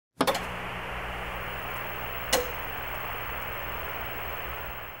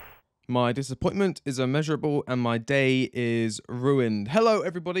My disappointment is immeasurable and my day is ruined. Hello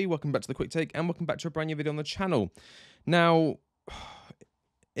everybody, welcome back to the Quick Take and welcome back to a brand new video on the channel. Now,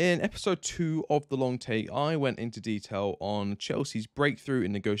 in episode 2 of the Long Take, I went into detail on Chelsea's breakthrough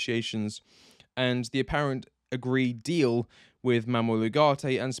in negotiations and the apparent agreed deal with Manuel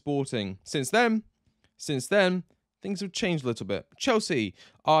Ugarte and Sporting. Since then, things have changed a little bit. Chelsea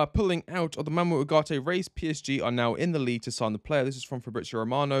are pulling out of the Manuel Ugarte race. PSG are now in the lead to sign the player. This is from Fabrizio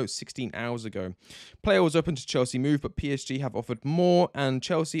Romano 16 hours ago. Player was open to Chelsea move, but PSG have offered more, and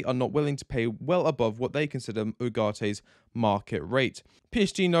Chelsea are not willing to pay well above what they consider Ugarte's market rate.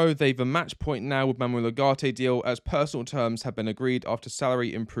 PSG know they've a match point now with Manuel Ugarte deal, as personal terms have been agreed after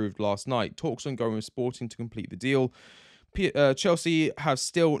salary improved last night. Talks ongoing with Sporting to complete the deal. Chelsea have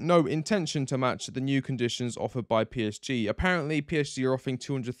still no intention to match the new conditions offered by PSG. Apparently, PSG are offering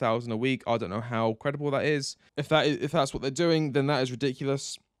 200,000 a week. I don't know how credible that is. If that's what they're doing, then that is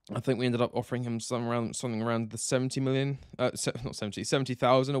ridiculous. I think we ended up offering him something around the 70 million, not 70,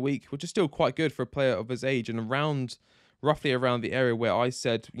 70,000 a week, which is still quite good for a player of his age and roughly around the area where I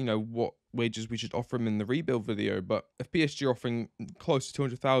said, you know, what wages we should offer him in the rebuild video. But if PSG are offering close to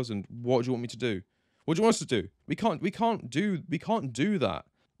 200,000, what do you want me to do? What do you want us to do? We can't do that.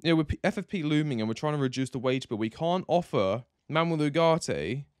 You know, with FFP looming and we're trying to reduce the wage bill, we can't offer Manuel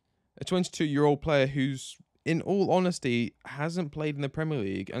Ugarte, a 22-year-old player who's, in all honesty, hasn't played in the Premier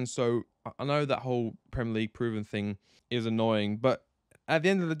League. And so I know that whole Premier League proven thing is annoying, but at the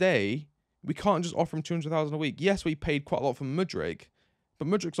end of the day, we can't just offer him 200,000 a week. Yes, we paid quite a lot for Mudryk, but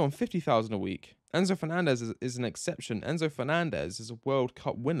Mudryk's on 50,000 a week. Enzo Fernandez is an exception. Enzo Fernandez is a World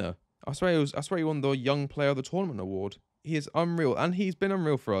Cup winner. I swear he won the Young Player of the Tournament award. He is unreal, and he's been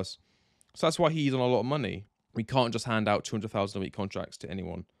unreal for us. So that's why he's on a lot of money. We can't just hand out 200,000 a week contracts to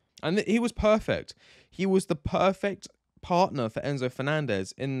anyone. And he was perfect. He was the perfect partner for Enzo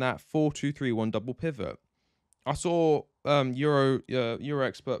Fernandez in that 4-2-3-1 double pivot. I saw Euro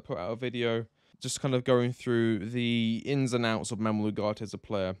Expert put out a video just kind of going through the ins and outs of Manuel Ugarte as a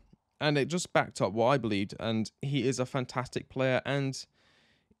player, and it just backed up what I believed. And he is a fantastic player, and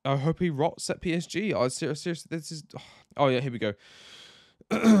I hope he rots at PSG. Seriously, this is... Oh, yeah, here we go.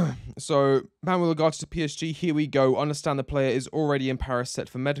 So, Manuel Ugarte to PSG, here we go. Understand the player is already in Paris set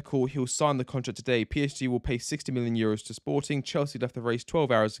for medical. He'll sign the contract today. PSG will pay 60 million euros to Sporting. Chelsea left the race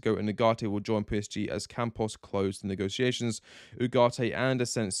 12 hours ago, and Ugarte will join PSG as Campos closed the negotiations. Ugarte and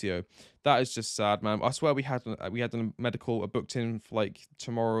Asensio. That is just sad, man. I swear we had a medical booked in for like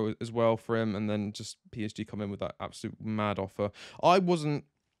tomorrow as well for him, and then just PSG come in with that absolute mad offer. I wasn't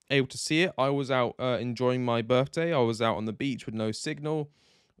able to see it. I was out enjoying my birthday. I was out on the beach with no signal,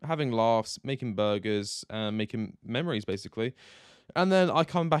 having laughs, making burgers, making memories basically. And then I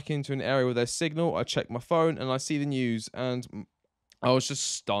come back into an area where there's signal. I check my phone and I see the news, and I was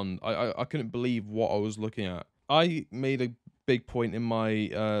just stunned. I couldn't believe what I was looking at. I made a big point in my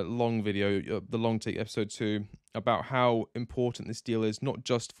long video, the Long Take episode 2, about how important this deal is, not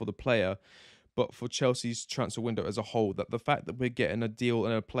just for the player, but for Chelsea's transfer window as a whole. That the fact that we're getting a deal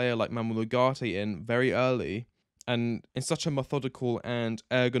and a player like Manuel Ugarte in very early and in such a methodical and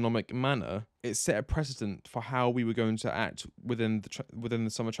ergonomic manner, it set a precedent for how we were going to act within the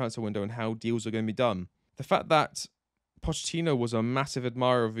summer transfer window and how deals are going to be done. The fact that Pochettino was a massive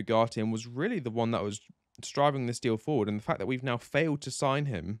admirer of Ugarte and was really the one that was driving this deal forward, and the fact that we've now failed to sign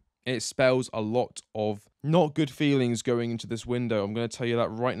him, it spells a lot of not good feelings going into this window. I'm going to tell you that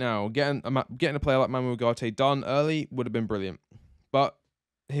right now. Getting a player like Manuel Ugarte done early would have been brilliant. But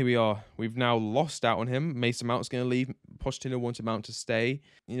here we are. We've now lost out on him. Mason Mount's going to leave. Pochettino wanted Mount to stay.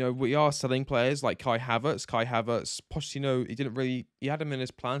 You know, we are selling players like Kai Havertz. Pochettino, he had him in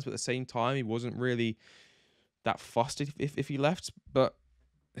his plans, but at the same time, he wasn't really that fussed if he left. But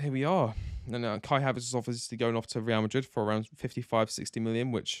here we are. And Kai Havertz is obviously going off to Real Madrid for around 55-60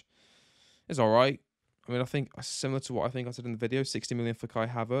 million, which is all right. I mean, I think similar to what I think I said in the video, 60 million for Kai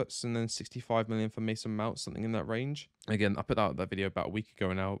Havertz and then 65 million for Mason Mount, something in that range. Again, I put out that video about a week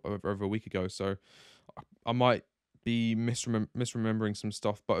ago now, over a week ago, so I might be misremembering some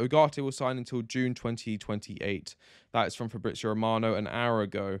stuff. But Ugarte will sign until June 2028. That is from Fabrizio Romano an hour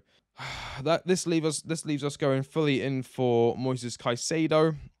ago. This leaves us going fully in for Moises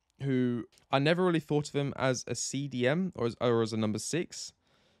Caicedo, who I never really thought of him as a CDM or as a number 6.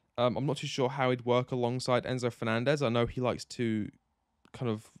 I'm not too sure how he'd work alongside Enzo Fernandez. I know he likes to kind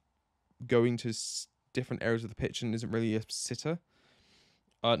of go into different areas of the pitch and isn't really a sitter.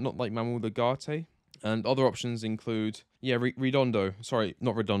 Not like Manuel Ugarte. And other options include, Redondo. Sorry,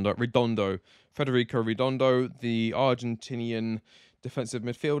 not Redondo. Redondo. Federico Redondo, the Argentinian defensive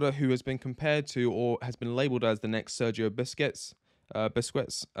midfielder who has been compared to or has been labelled as the next Sergio Busquets.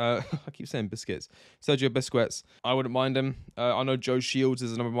 Biscuits. I keep saying biscuits. Sergio Biscuits. I wouldn't mind him. I know Joe Shields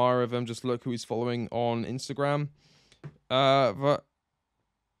is an admirer of him. Just look who he's following on Instagram. But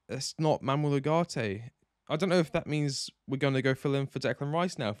it's not Manuel Ugarte. I don't know if that means we're going to go fill in for Declan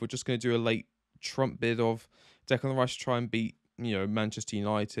Rice now. If we're just going to do a late Trump bid of Declan Rice to try and beat, Manchester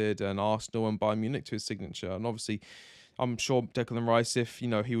United and Arsenal and Bayern Munich to his signature. And obviously, I'm sure Declan Rice, if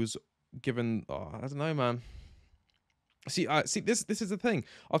he was given, I don't know, man. See, this is the thing.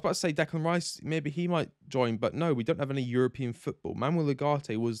 I was about to say Declan Rice, maybe he might join, but no, we don't have any European football. Manuel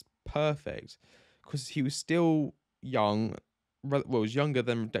Ugarte was perfect because he was still young. Well, was younger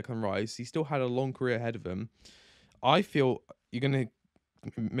than Declan Rice. He still had a long career ahead of him. I feel you're gonna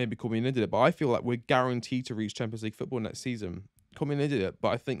maybe call me an idiot, but I feel like we're guaranteed to reach Champions League football next season. Call me an idiot, but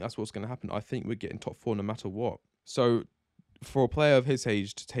I think that's what's going to happen. I think we're getting top 4 no matter what. So for a player of his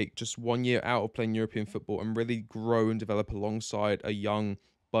age to take just 1 year out of playing European football and really grow and develop alongside a young,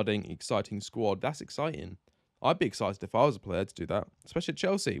 budding, exciting squad, that's exciting. I'd be excited if I was a player to do that, especially at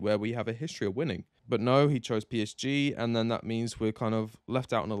Chelsea, where we have a history of winning. But no, he chose PSG, and then that means we're kind of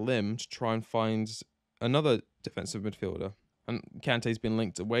left out on a limb to try and find another defensive midfielder. And Kante's been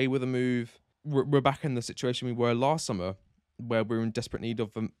linked away with a move. We're back in the situation we were last summer, where we were in desperate need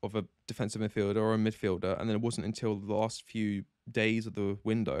of a defensive midfielder or a midfielder, and then it wasn't until the last few days of the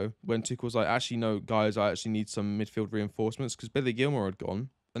window when Tuchel was like, actually, no, guys, I actually need some midfield reinforcements because Billy Gilmore had gone.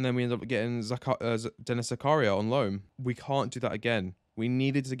 And then we ended up getting Dennis Zakaria on loan. We can't do that again. We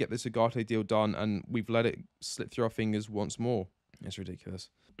needed to get this Ugarte deal done, and we've let it slip through our fingers once more. It's ridiculous.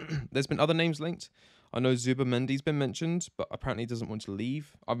 There's been other names linked. I know Zubimendi's been mentioned, but apparently he doesn't want to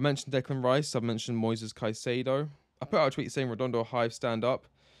leave. I've mentioned Declan Rice. I've mentioned Moises Caicedo. I put out a tweet saying Redondo Hive stand up,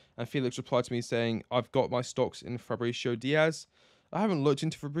 and Felix replied to me saying, I've got my stocks in Fabricio Diaz. I haven't looked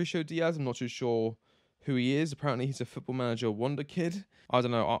into Fabricio Diaz. I'm not too sure who he is. Apparently he's a Football Manager wonder kid. I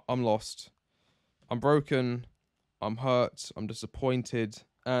don't know. I'm lost. I'm broken. I'm hurt. I'm disappointed.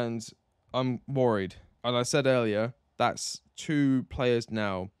 And I'm worried. And I said earlier, that's 2 players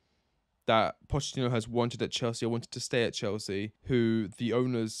now that Pochettino has wanted at Chelsea or wanted to stay at Chelsea, who the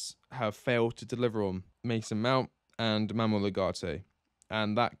owners have failed to deliver on. Mason Mount and Manuel Ugarte.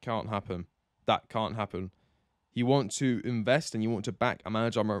 And that can't happen. That can't happen. You want to invest and you want to back a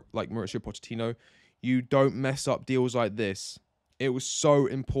manager like Mauricio Pochettino. You don't mess up deals like this. It was so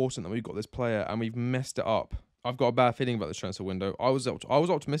important that we got this player and we've messed it up. I've got a bad feeling about the transfer window. I was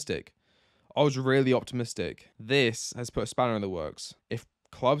optimistic. I was really optimistic. This has put a spanner in the works. If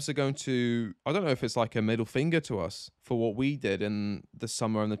clubs are going to, I don't know if it's like a middle finger to us for what we did in the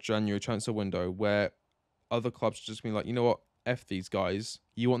summer and the January transfer window, where other clubs just being like, you know what, F these guys.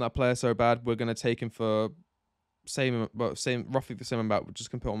 You want that player so bad, we're going to take him for roughly the same amount. We're just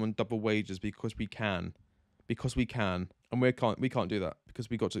going to put him on double wages because we can. And we can't do that because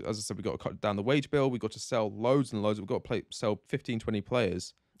we got to, as I said, we got to cut down the wage bill. We got to sell loads and loads. We've got to sell 15, 20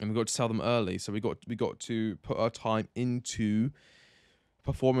 players, and we got to sell them early. So we got to put our time into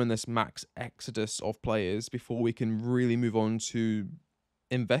performing this max exodus of players before we can really move on to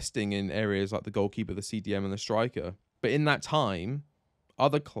investing in areas like the goalkeeper, the CDM, and the striker. But in that time,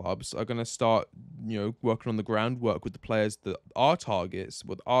 other clubs are going to start, working on the groundwork with the players that are targets,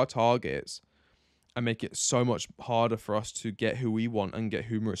 and make it so much harder for us to get who we want and get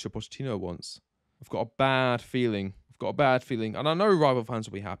who Mauricio Pochettino wants. I've got a bad feeling. And I know rival fans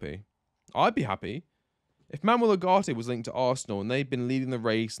will be happy. I'd be happy. If Manuel Ugarte was linked to Arsenal and they'd been leading the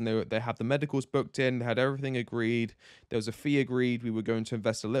race and they had the medicals booked in, they had everything agreed, there was a fee agreed, we were going to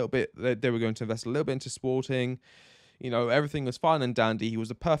invest a little bit, they were going to invest a little bit into Sporting, everything was fine and dandy. He was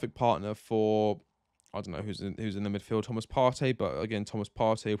the perfect partner for, I don't know who's in the midfield, Thomas Partey, but again, Thomas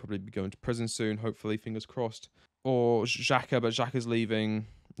Partey will probably be going to prison soon, hopefully, fingers crossed. Or Xhaka, but Xhaka's leaving.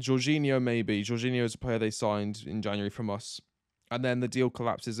 Jorginho, maybe. Jorginho is a player they signed in January from us. And then the deal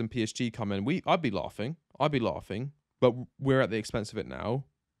collapses and PSG come in. I'd be laughing. But we're at the expense of it now.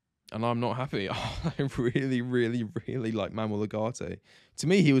 And I'm not happy. I really, really, really like Manuel Ugarte. To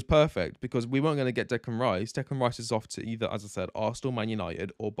me, he was perfect because we weren't going to get Declan Rice. Declan Rice is off to either, as I said, Arsenal, Man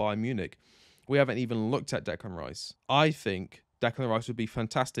United, or Bayern Munich. We haven't even looked at Declan Rice. I think Declan Rice would be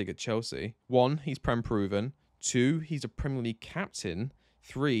fantastic at Chelsea. 1, he's Prem proven. 2, he's a Premier League captain.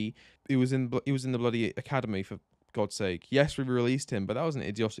 3, he was in the bloody academy, for God's sake. Yes, we released him, but that was an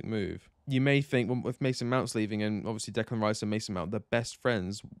idiotic move. You may think, well, with Mason Mount's leaving and obviously Declan Rice and Mason Mount, they're best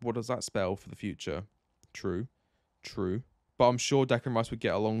friends, what does that spell for the future? True. But I'm sure Declan Rice would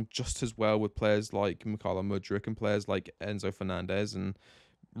get along just as well with players like Mykhailo Mudryk and players like Enzo Fernandez and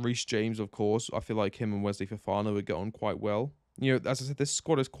Reece James, of course. I feel like him and Wesley Fofana would get on quite well. You know, as I said, this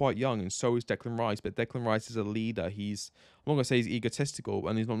squad is quite young, and so is Declan Rice. But Declan Rice is a leader. I'm not going to say he's egotistical,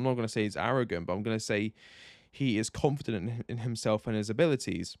 and I'm not going to say he's arrogant, but I'm going to say he is confident in himself and his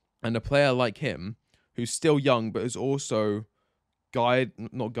abilities. And a player like him, who's still young, but is also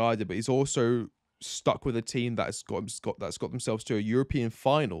not guided, but he's also stuck with a team that's got themselves to a European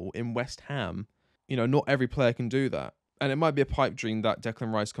final in West Ham. You know, not every player can do that. And it might be a pipe dream that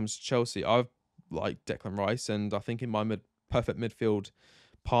Declan Rice comes to Chelsea. I've liked Declan Rice, and I think in my perfect midfield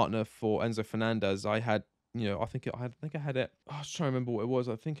partner for Enzo Fernandez, I had, you know, I think I had it. I was trying to remember what it was.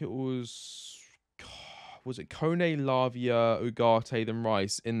 I think it was it Kone, Lavia, Ugarte, then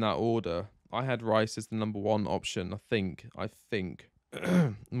Rice in that order. I had Rice as the number one option. I think.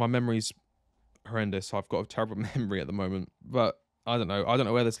 My memory's horrendous. So I've got a terrible memory at the moment, but I don't know. I don't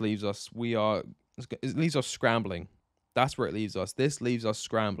know where this leaves us. It leaves us scrambling. That's where it leaves us. This leaves us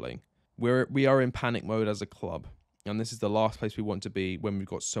scrambling. We are in panic mode as a club, and this is the last place we want to be when we've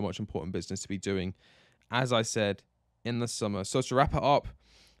got so much important business to be doing, as I said, in the summer. So to wrap it up,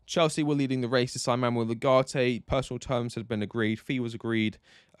 Chelsea were leading the race to sign Manuel Ugarte. Personal terms had been agreed. Fee was agreed.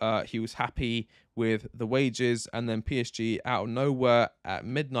 He was happy with the wages. And then PSG, out of nowhere at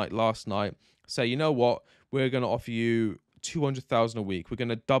midnight last night, say, you know what? We're going to offer you 200,000 a week. We're going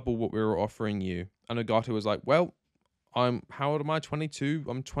to double what we were offering you. And Ugarte was like, well, how old am I? 22.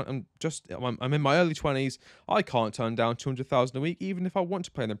 I'm in my early 20s. I can't turn down 200,000 a week, even if I want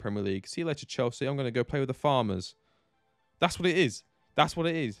to play in the Premier League. See you later, Chelsea. I'm going to go play with the Farmers. That's what it is. That's what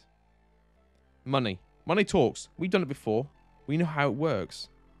it is. Money talks. We've done it before. We know how it works.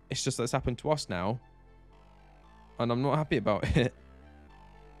 It's just that it's happened to us now, and I'm not happy about it.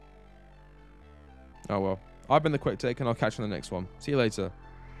 Oh well. I've been the Quick Take, and I'll catch you on the next one. See you later.